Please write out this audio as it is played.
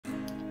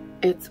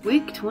It's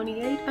week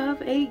 28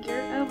 of a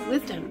year of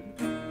wisdom.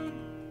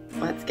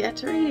 Let's get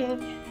to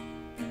reading.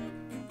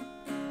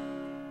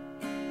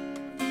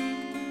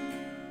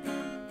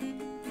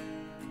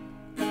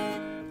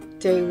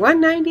 Day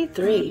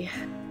 193.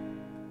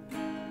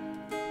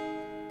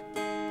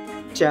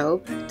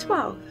 Job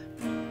 12.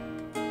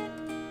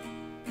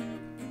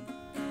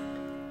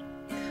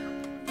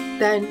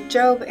 Then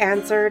Job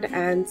answered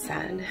and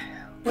said,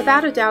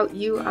 "Without a doubt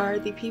you are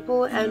the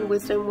people, and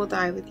wisdom will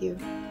die with you.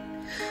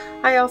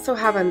 I also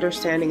have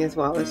understanding as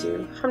well as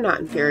you. I'm not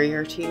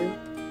inferior to you.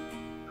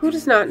 Who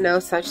does not know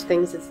such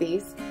things as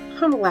these?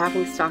 I'm a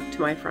laughingstock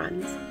to my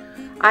friends.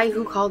 I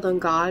who called on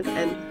God,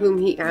 and whom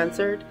he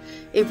answered,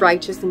 a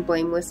righteous and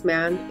blameless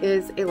man,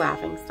 is a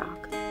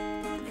laughingstock.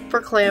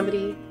 For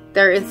calamity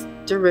there is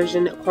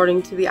derision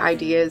according to the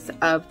ideas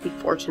of the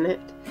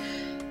fortunate,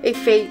 a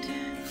fate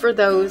for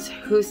those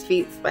whose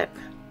feet slip.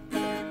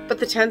 But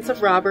the tents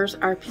of robbers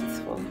are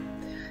peaceful,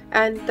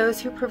 and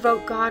those who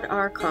provoke God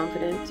are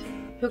confident,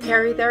 who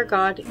carry their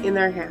God in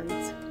their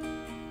hands.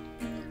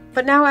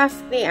 But now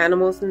ask the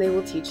animals, and they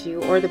will teach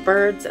you, or the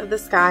birds of the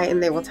sky,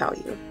 and they will tell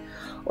you.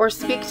 Or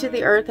speak to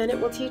the earth, and it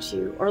will teach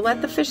you, or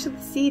let the fish of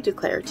the sea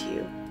declare to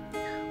you.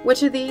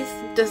 Which of these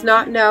does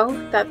not know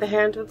that the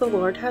hand of the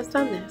Lord has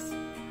done this?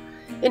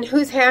 In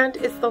whose hand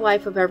is the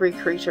life of every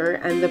creature,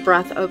 and the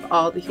breath of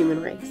all the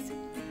human race?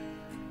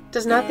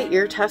 Does not the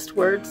ear test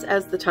words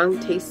as the tongue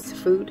tastes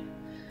food?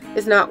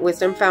 Is not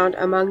wisdom found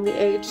among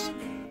the aged?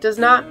 Does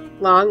not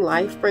long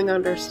life bring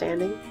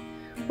understanding?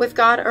 With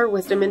God are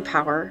wisdom and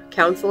power,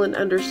 counsel and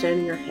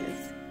understanding are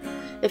his.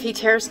 If he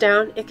tears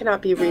down, it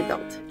cannot be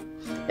rebuilt.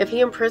 If he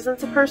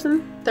imprisons a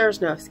person, there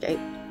is no escape.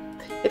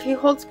 If he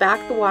holds back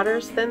the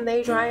waters, then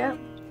they dry up.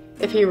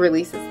 If he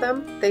releases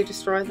them, they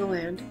destroy the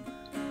land.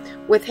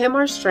 With him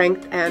are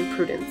strength and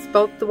prudence.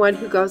 Both the one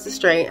who goes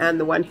astray and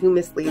the one who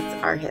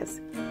misleads are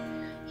his.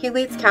 He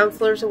leads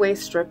counselors away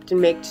stripped and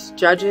makes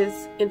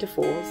judges into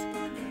fools.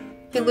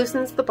 He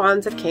loosens the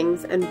bonds of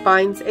kings and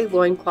binds a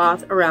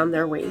loincloth around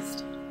their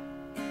waist.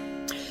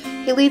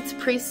 He leads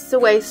priests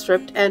away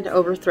stripped and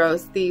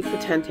overthrows the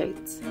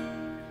potentates.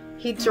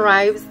 He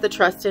drives the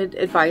trusted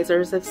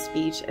advisers of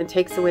speech and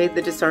takes away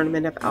the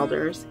discernment of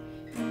elders.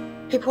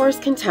 He pours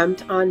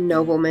contempt on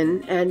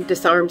noblemen and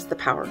disarms the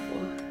powerful.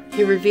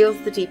 He reveals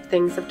the deep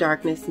things of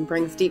darkness and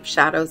brings deep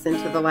shadows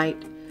into the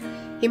light.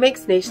 He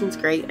makes nations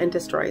great and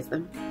destroys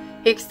them.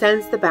 He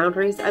extends the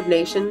boundaries of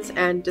nations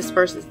and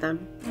disperses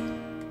them.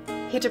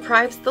 He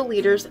deprives the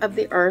leaders of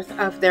the earth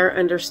of their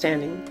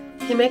understanding.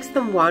 He makes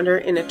them wander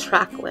in a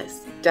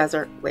trackless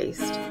desert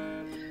waste.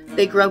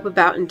 They grope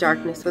about in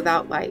darkness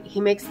without light. He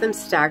makes them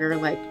stagger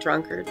like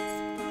drunkards.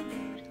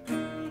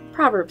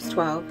 Proverbs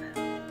 12.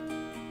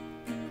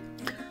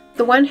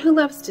 The one who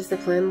loves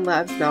discipline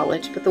loves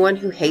knowledge, but the one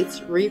who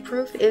hates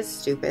reproof is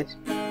stupid.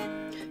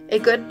 A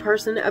good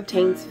person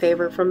obtains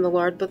favor from the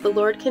Lord, but the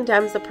Lord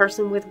condemns a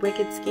person with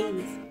wicked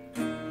schemes.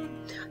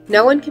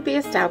 No one can be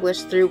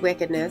established through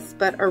wickedness,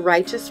 but a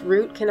righteous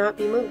root cannot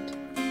be moved.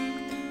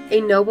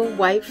 A noble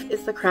wife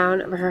is the crown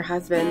of her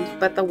husband,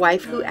 but the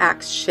wife who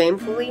acts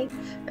shamefully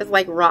is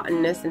like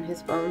rottenness in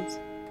his bones.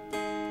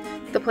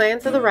 The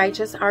plans of the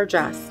righteous are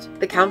just,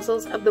 the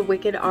counsels of the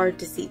wicked are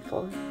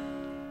deceitful.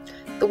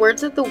 The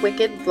words of the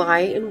wicked lie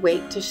in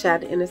wait to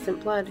shed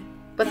innocent blood,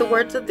 but the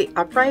words of the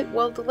upright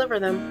will deliver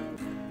them.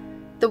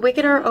 The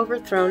wicked are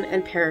overthrown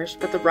and perish,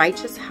 but the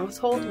righteous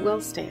household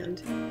will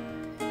stand.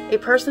 A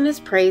person is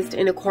praised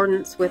in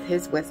accordance with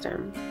his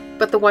wisdom,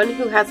 but the one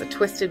who has a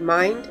twisted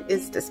mind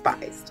is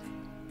despised.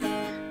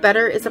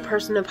 Better is a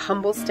person of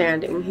humble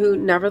standing who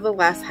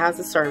nevertheless has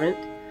a servant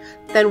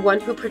than one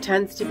who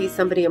pretends to be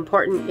somebody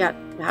important yet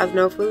has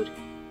no food.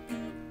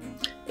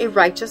 A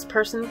righteous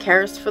person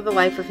cares for the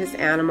life of his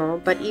animal,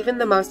 but even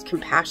the most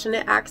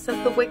compassionate acts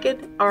of the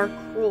wicked are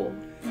cruel.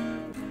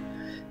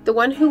 The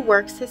one who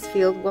works his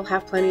field will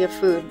have plenty of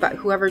food, but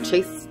whoever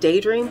chases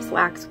daydreams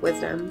lacks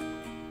wisdom.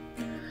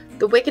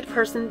 The wicked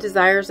person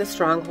desires a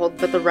stronghold,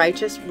 but the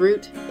righteous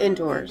root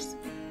endures.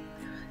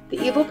 The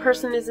evil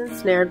person is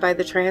ensnared by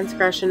the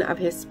transgression of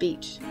his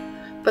speech,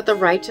 but the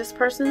righteous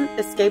person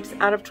escapes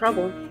out of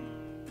trouble.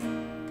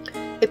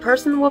 A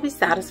person will be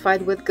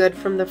satisfied with good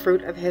from the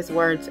fruit of his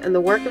words, and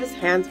the work of his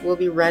hands will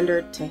be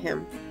rendered to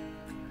him.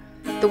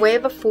 The way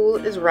of a fool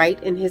is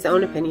right in his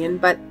own opinion,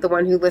 but the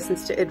one who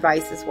listens to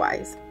advice is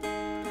wise.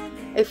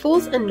 A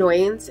fool's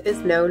annoyance is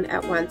known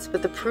at once,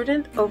 but the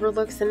prudent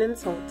overlooks an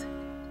insult.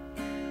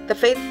 The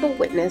faithful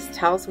witness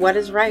tells what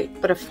is right,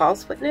 but a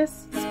false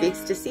witness speaks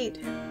deceit.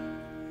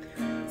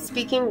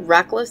 Speaking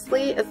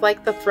recklessly is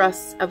like the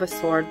thrusts of a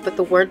sword, but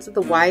the words of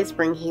the wise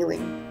bring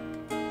healing.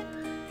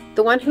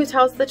 The one who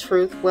tells the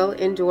truth will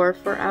endure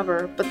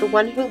forever, but the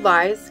one who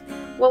lies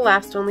will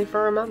last only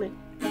for a moment.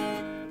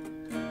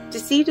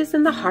 Deceit is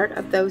in the heart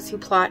of those who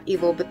plot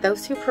evil, but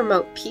those who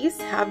promote peace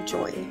have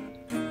joy.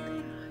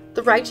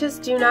 The righteous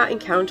do not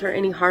encounter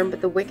any harm, but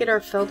the wicked are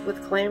filled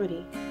with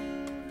calamity.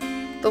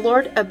 The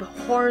Lord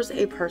abhors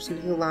a person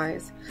who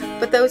lies,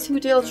 but those who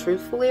deal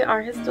truthfully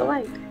are his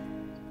delight.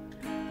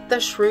 The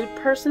shrewd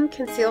person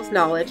conceals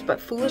knowledge, but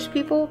foolish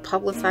people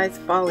publicize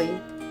folly.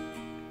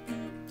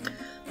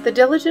 The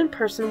diligent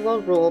person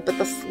will rule, but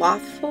the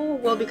slothful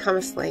will become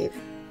a slave.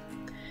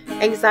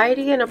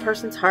 Anxiety in a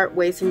person's heart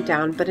weighs him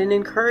down, but an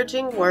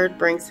encouraging word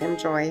brings him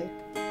joy.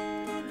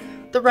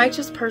 The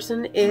righteous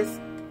person is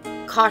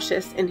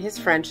cautious in his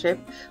friendship,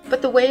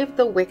 but the way of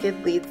the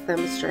wicked leads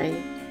them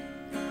astray.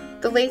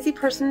 The lazy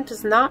person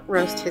does not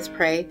roast his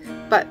prey,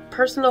 but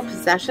personal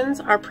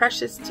possessions are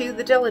precious to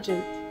the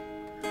diligent.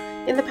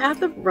 In the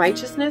path of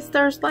righteousness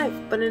there is life,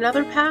 but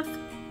another path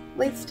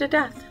leads to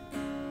death.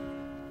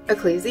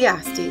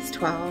 Ecclesiastes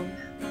 12.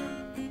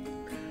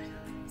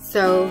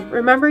 So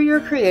remember your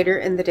Creator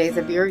in the days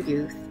of your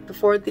youth,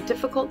 before the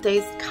difficult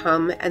days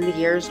come and the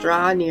years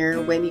draw near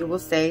when you will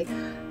say,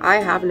 I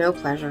have no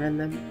pleasure in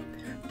them.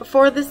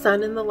 Before the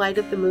sun and the light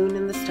of the moon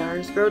and the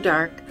stars grow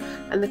dark,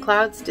 and the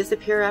clouds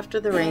disappear after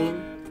the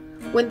rain,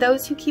 when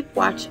those who keep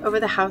watch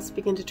over the house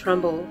begin to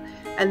tremble,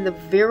 and the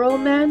virile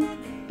men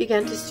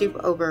begin to stoop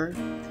over,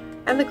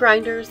 and the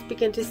grinders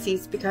begin to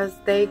cease because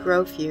they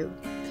grow few,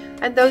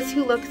 and those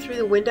who look through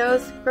the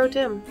windows grow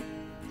dim,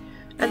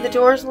 and the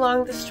doors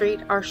along the street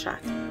are shut.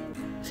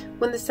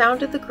 When the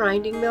sound of the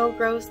grinding mill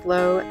grows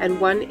low, and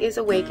one is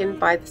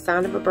awakened by the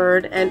sound of a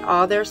bird, and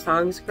all their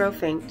songs grow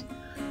faint,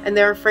 and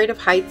they are afraid of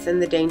heights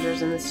and the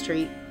dangers in the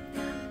street.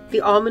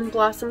 The almond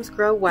blossoms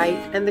grow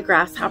white, and the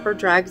grasshopper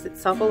drags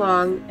itself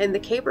along, and the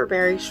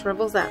caperberry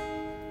shrivels up.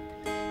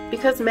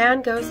 Because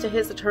man goes to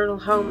his eternal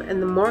home,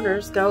 and the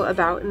mourners go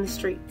about in the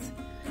streets.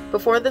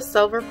 Before the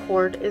silver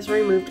cord is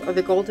removed, or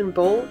the golden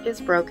bowl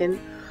is broken,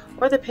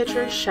 or the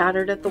pitcher is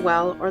shattered at the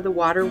well, or the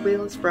water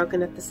wheel is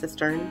broken at the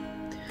cistern.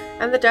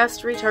 And the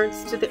dust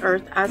returns to the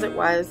earth as it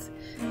was,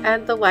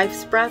 and the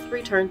life's breath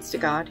returns to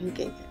God who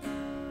gave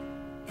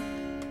it.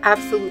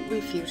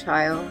 Absolutely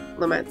futile,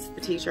 laments the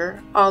teacher.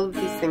 All of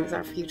these things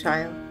are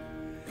futile.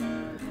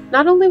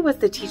 Not only was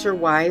the teacher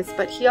wise,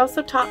 but he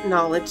also taught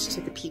knowledge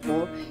to the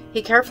people.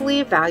 He carefully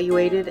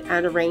evaluated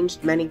and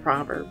arranged many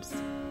proverbs.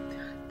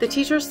 The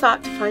teacher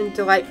sought to find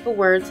delightful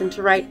words and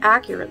to write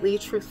accurately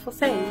truthful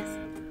sayings.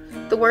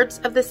 The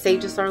words of the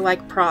sages are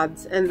like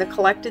prods, and the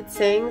collected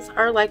sayings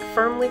are like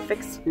firmly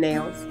fixed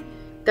nails.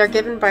 They're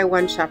given by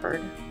one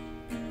shepherd.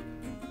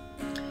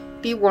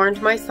 Be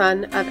warned, my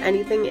son, of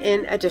anything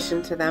in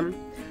addition to them.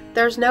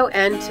 There's no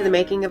end to the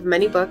making of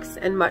many books,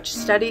 and much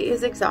study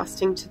is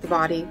exhausting to the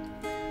body.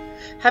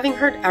 Having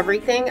heard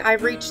everything,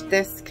 I've reached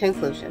this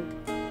conclusion.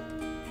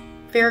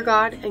 Fear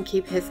God and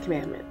keep his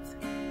commandments,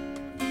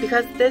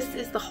 because this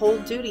is the whole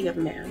duty of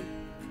man.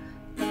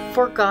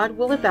 For God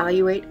will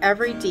evaluate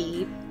every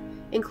deed,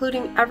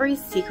 including every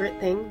secret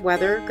thing,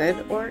 whether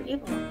good or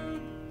evil.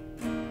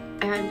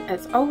 And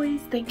as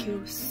always, thank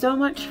you so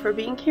much for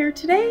being here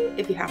today.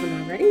 If you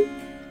haven't already,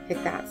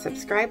 hit that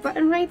subscribe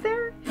button right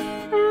there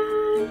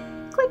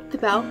and click the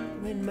bell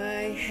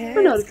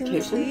for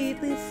notifications.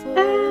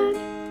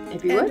 And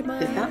if you would,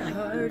 hit that like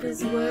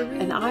button.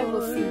 And I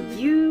will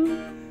see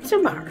you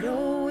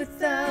tomorrow.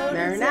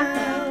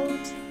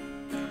 Maranatha.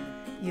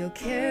 You'll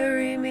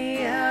carry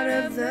me out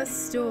of the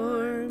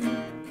storm.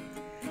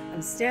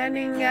 I'm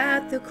standing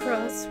at the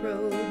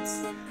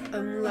crossroads.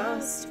 I'm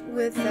lost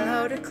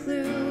without a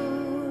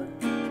clue.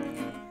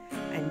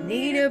 I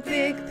need a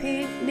big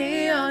pink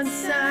neon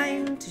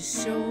sign to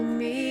show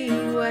me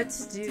what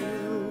to do.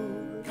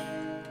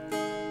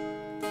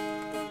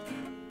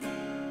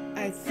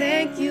 I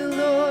thank you,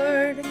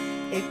 Lord.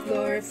 It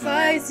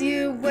glorifies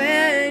you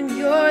when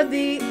you're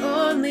the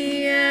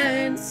only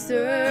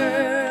answer.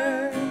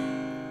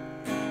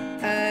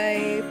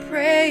 I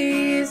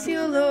praise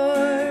you,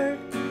 Lord,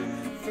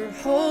 for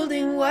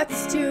holding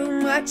what's too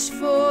much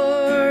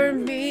for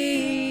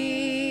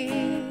me.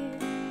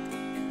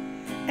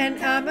 And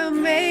I'm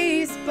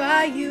amazed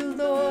by you,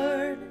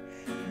 Lord,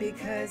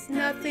 because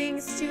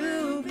nothing's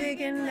too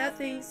big and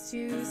nothing's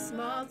too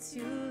small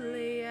to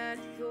lay at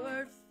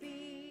your feet.